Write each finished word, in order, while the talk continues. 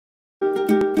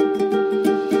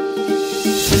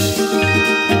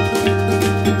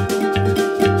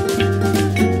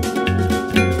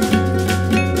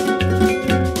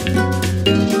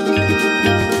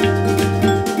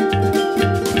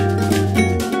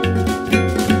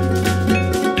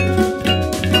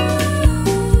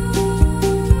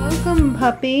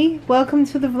Minnie. Welcome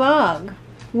to the vlog.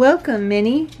 Welcome,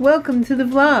 Minnie. Welcome to the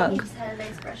vlog. You just had a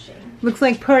nice brushing. Looks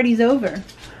like party's over.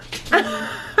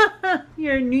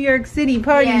 Your New York City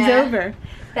party's over.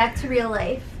 Back to real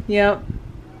life. Yep.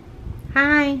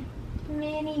 Hi.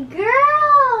 Minnie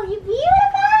girl, you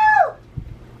beautiful.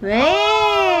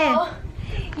 Oh,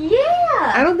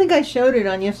 yeah. I don't think I showed it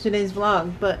on yesterday's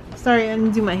vlog, but sorry, I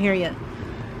didn't do my hair yet.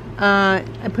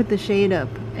 I put the shade up,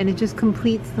 and it just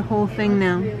completes the whole thing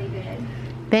now. Really good.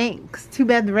 Thanks. Too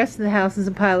bad the rest of the house is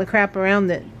a pile of crap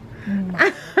around it.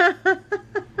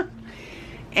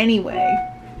 Anyway.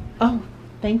 Oh,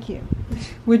 thank you.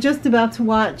 We're just about to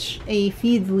watch a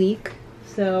feeds leak,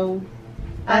 so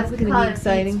that's going to be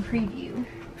exciting. Feeds preview.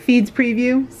 Feeds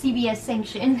preview. CBS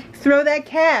sanctioned. Throw that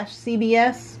cash,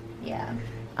 CBS. Yeah.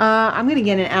 I'm going to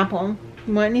get an apple.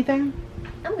 You want anything?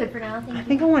 I'm good for now, thank you. I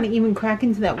think I want to even crack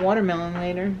into that watermelon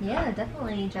later. Yeah,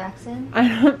 definitely, Jackson.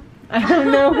 I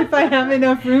don't know if I have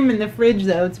enough room in the fridge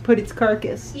though to put its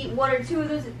carcass. Eat 1 or 2 of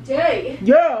those a day.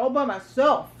 Yeah, all by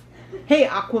myself. Hey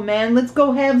Aquaman, let's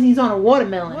go halvesies on a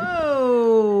watermelon.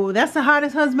 Whoa, that's the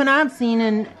hottest husband I've seen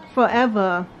in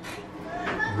forever.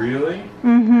 Really?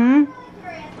 Mm-hmm.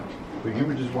 But you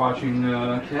were just watching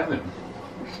Kevin.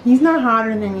 He's not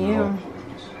hotter than you. Oh,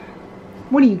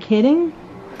 What are you kidding?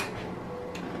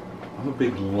 I'm a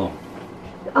big lump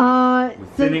with So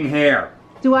thinning hair.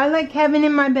 do I let Kevin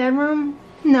in my bedroom?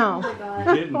 No. Oh, God.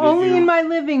 You didn't, did Only you? in my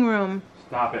living room.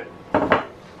 Stop it.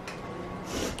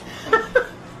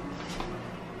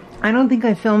 I don't think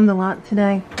I filmed a lot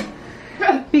today.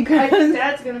 I Because think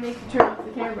Dad's gonna make you turn off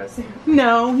the camera soon.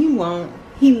 no, he won't.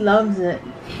 He loves it.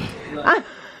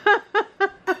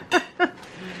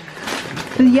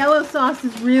 The yellow sauce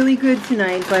is really good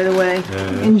tonight, by the way.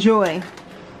 Enjoy.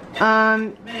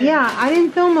 Yeah, I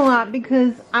didn't film a lot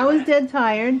because I was dead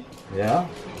tired. Yeah?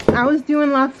 I was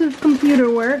doing lots of computer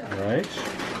work. Alright.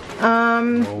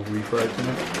 No refried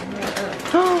tonight?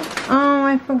 Oh,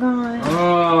 I forgot.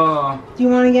 Oh. Do you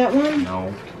want to get one?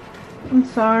 No. I'm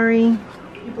sorry.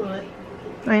 You blew it.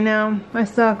 I know. I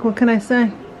suck. What can I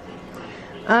say?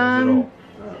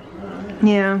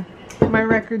 Yeah. My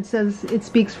record says it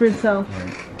speaks for itself.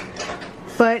 Right.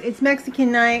 But it's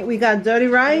Mexican night. We got dirty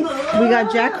rice. We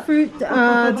got jackfruit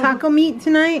taco meat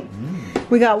tonight.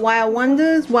 We got wild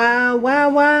wonders. Wow, wow,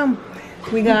 wow.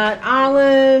 We got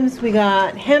olives. We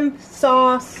got hemp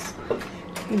sauce.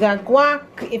 We got guac,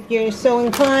 if you're so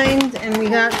inclined. And we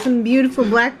got some beautiful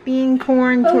black bean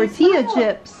corn tortilla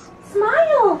chips.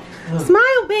 Smile.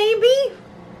 Smile, baby.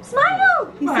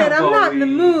 Smile. He said, I'm not in the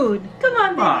mood. Come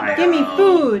on, baby. Give me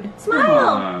food.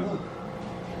 Smile.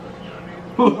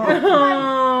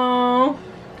 Oh.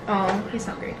 Oh, he's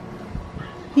hungry.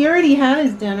 He already had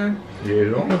his dinner.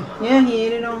 Yeah. Yeah, he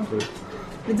ate it all.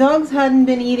 The dogs hadn't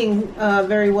been eating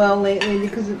very well lately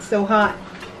because it's so hot.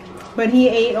 But he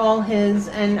ate all his,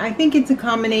 and I think it's a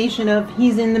combination of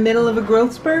he's in the middle of a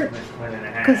growth spurt.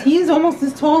 Because he's almost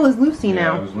as tall as Lucy I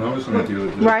now. was noticing that the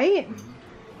other day. Right?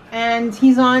 And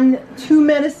he's on 2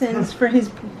 medicines for his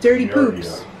dirty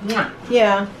poops.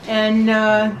 Yeah, and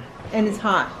it's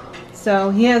hot.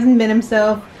 So he hasn't been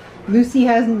himself. Lucy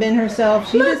hasn't been herself.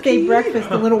 She just ate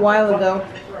breakfast a little while ago.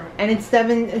 And it's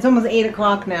almost 8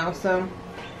 o'clock now, so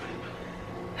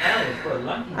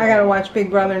I gotta watch Big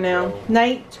Brother now.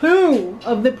 Night 2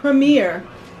 of the premiere,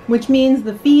 which means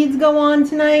the feeds go on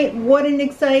tonight. What an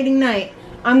exciting night.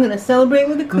 I'm gonna celebrate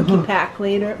with a cookie pack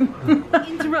later.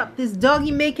 Interrupt this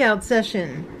doggy makeout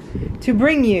session to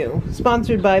bring you,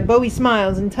 sponsored by Bowie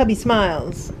Smiles and Tubby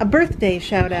Smiles, a birthday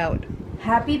shout out.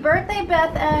 Happy birthday,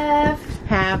 Beth F.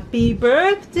 Happy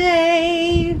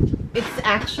birthday! It's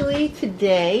actually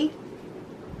today,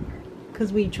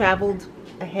 because we traveled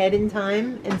ahead in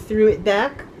time and threw it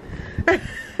back.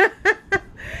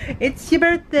 It's your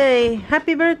birthday!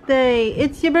 Happy birthday!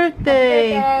 It's your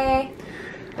birthday! Happy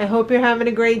birthday. I hope you're having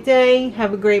a great day.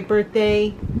 Have a great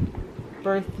birthday.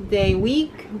 Birthday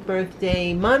week,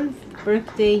 birthday month,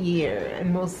 birthday year.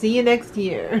 And we'll see you next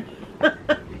year.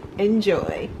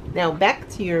 Enjoy. Now back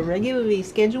to your regularly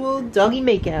scheduled doggy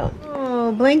makeout.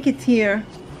 Oh, Blanket's here.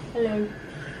 Hello.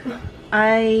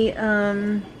 I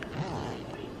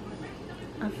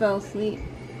fell asleep.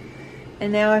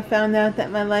 And now I found out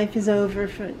that my life is over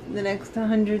for the next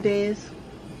 100 days.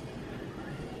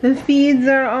 The feeds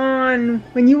are on.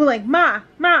 When you were like, Ma,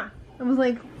 Ma, I was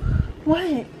like,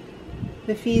 what?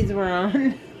 The feeds were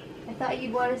on. I thought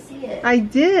you'd want to see it. I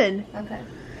did. Okay.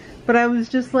 But I was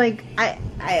just like, I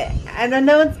don't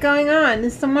know what's going on.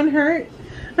 Is someone hurt?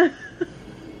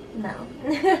 No.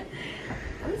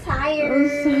 I'm tired. I'm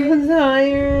so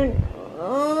tired.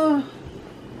 Oh.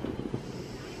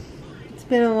 It's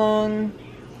been a long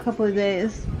couple of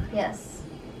days. Yes.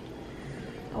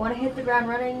 I want to hit the ground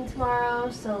running tomorrow.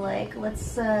 So like,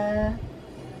 let's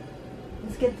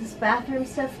get this bathroom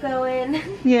stuff going.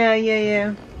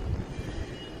 Yeah.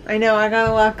 I know, I got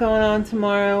a lot going on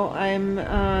tomorrow.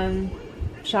 I'm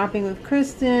shopping with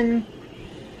Kristen,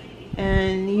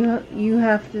 and you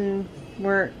have to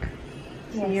work,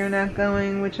 so Yes. you're not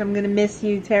going, which I'm gonna miss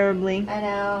you terribly. I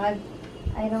know.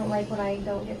 I don't like when I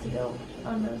don't get to go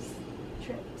on those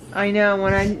trips. I know,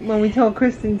 when we told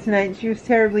Kristen tonight, she was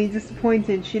terribly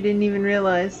disappointed. She didn't even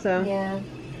realize, so. Yeah.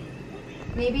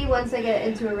 Maybe once I get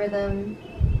into a rhythm.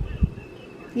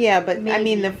 Yeah, but I Maybe.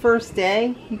 mean, the first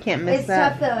day, you can't miss It's that.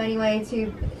 tough though anyway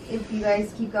if you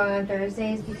guys keep going on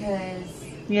Thursdays because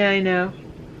Yeah, I know.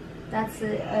 that's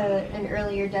an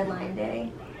earlier deadline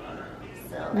day.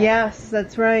 So Yes,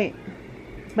 that's right.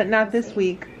 But not this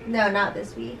week. No, not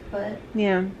this week, but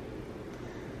Yeah.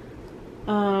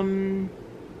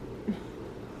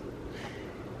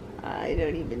 I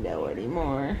don't even know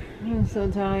anymore. I'm so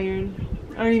tired.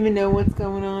 I don't even know what's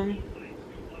going on.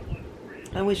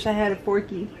 I wish I had a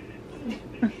forky.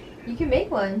 you can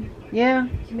make one. Yeah, You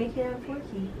can make your own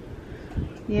forky.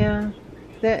 yeah.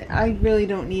 That I really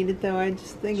don't need it though. I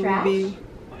just think Trash? it would be.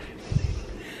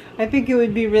 I think it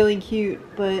would be really cute,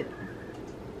 but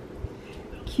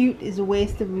cute is a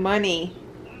waste of money.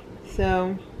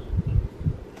 So.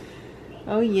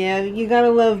 Oh yeah, you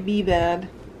gotta love B-Bad.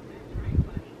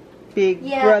 Big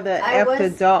Yeah, brother I after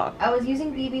was- dark. I was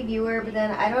using BB Viewer, but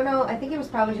then I don't know. I think it was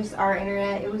probably just our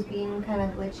internet. It was being kind of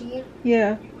glitchy.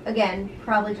 Yeah, Again,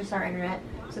 probably just our internet.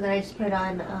 So then I just put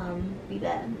on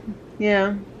BBad.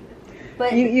 yeah.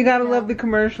 But You gotta know, love the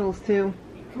commercials too.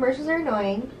 commercials are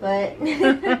annoying, but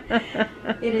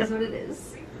it is what it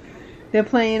is. They're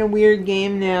playing a weird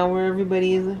game now where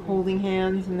everybody is holding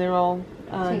hands and they're all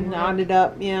Tangled. knotted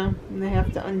up, yeah. And they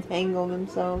have to untangle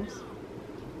themselves.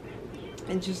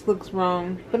 It just looks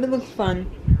wrong, but it looks fun.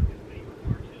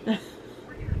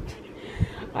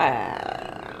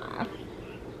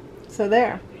 So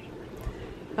there.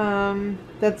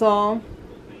 That's all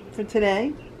for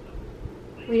today.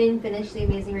 We didn't finish the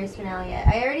Amazing Race finale yet.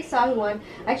 I already saw who won.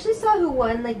 I actually saw who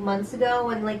won like months ago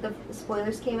when like the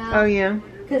spoilers came out. Oh yeah,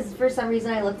 Because for some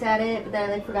reason I looked at it, but then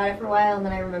I like forgot it for a while, and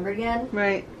then I remembered again.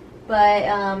 right. But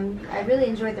I really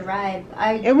enjoyed the ride.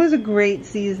 It was a great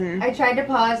season. I tried to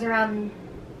pause around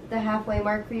the halfway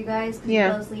mark for you guys because Yeah.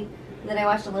 you fell asleep. And then I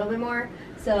watched a little bit more,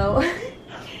 so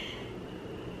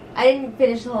I didn't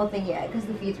finish the whole thing yet because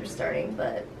the feeds were starting.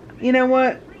 But You know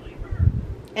what?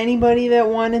 Anybody that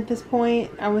won at this point,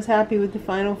 I was happy with the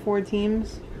final 4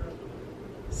 teams.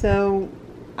 So,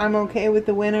 I'm okay with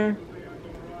the winner.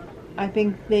 I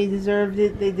think they deserved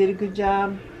it. They did a good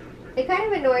job. it kind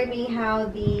of annoyed me how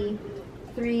the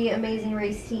 3 Amazing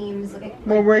Race teams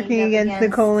We're working teamed up against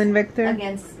Nicole and Victor.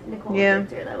 Against Nicole Yeah. and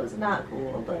Victor. That was not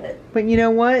cool, but But you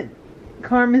know what?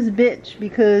 Karma's a bitch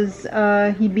because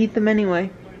he beat them anyway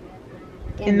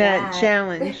in that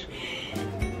challenge.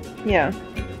 Yeah.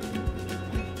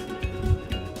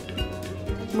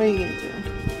 What are you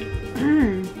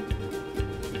gonna do?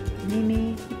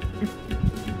 Mimi.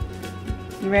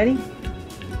 You ready?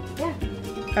 Yeah.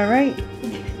 Alright.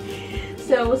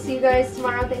 So we'll see you guys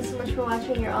tomorrow. Thanks so much for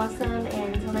watching. You're awesome.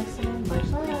 And until next time.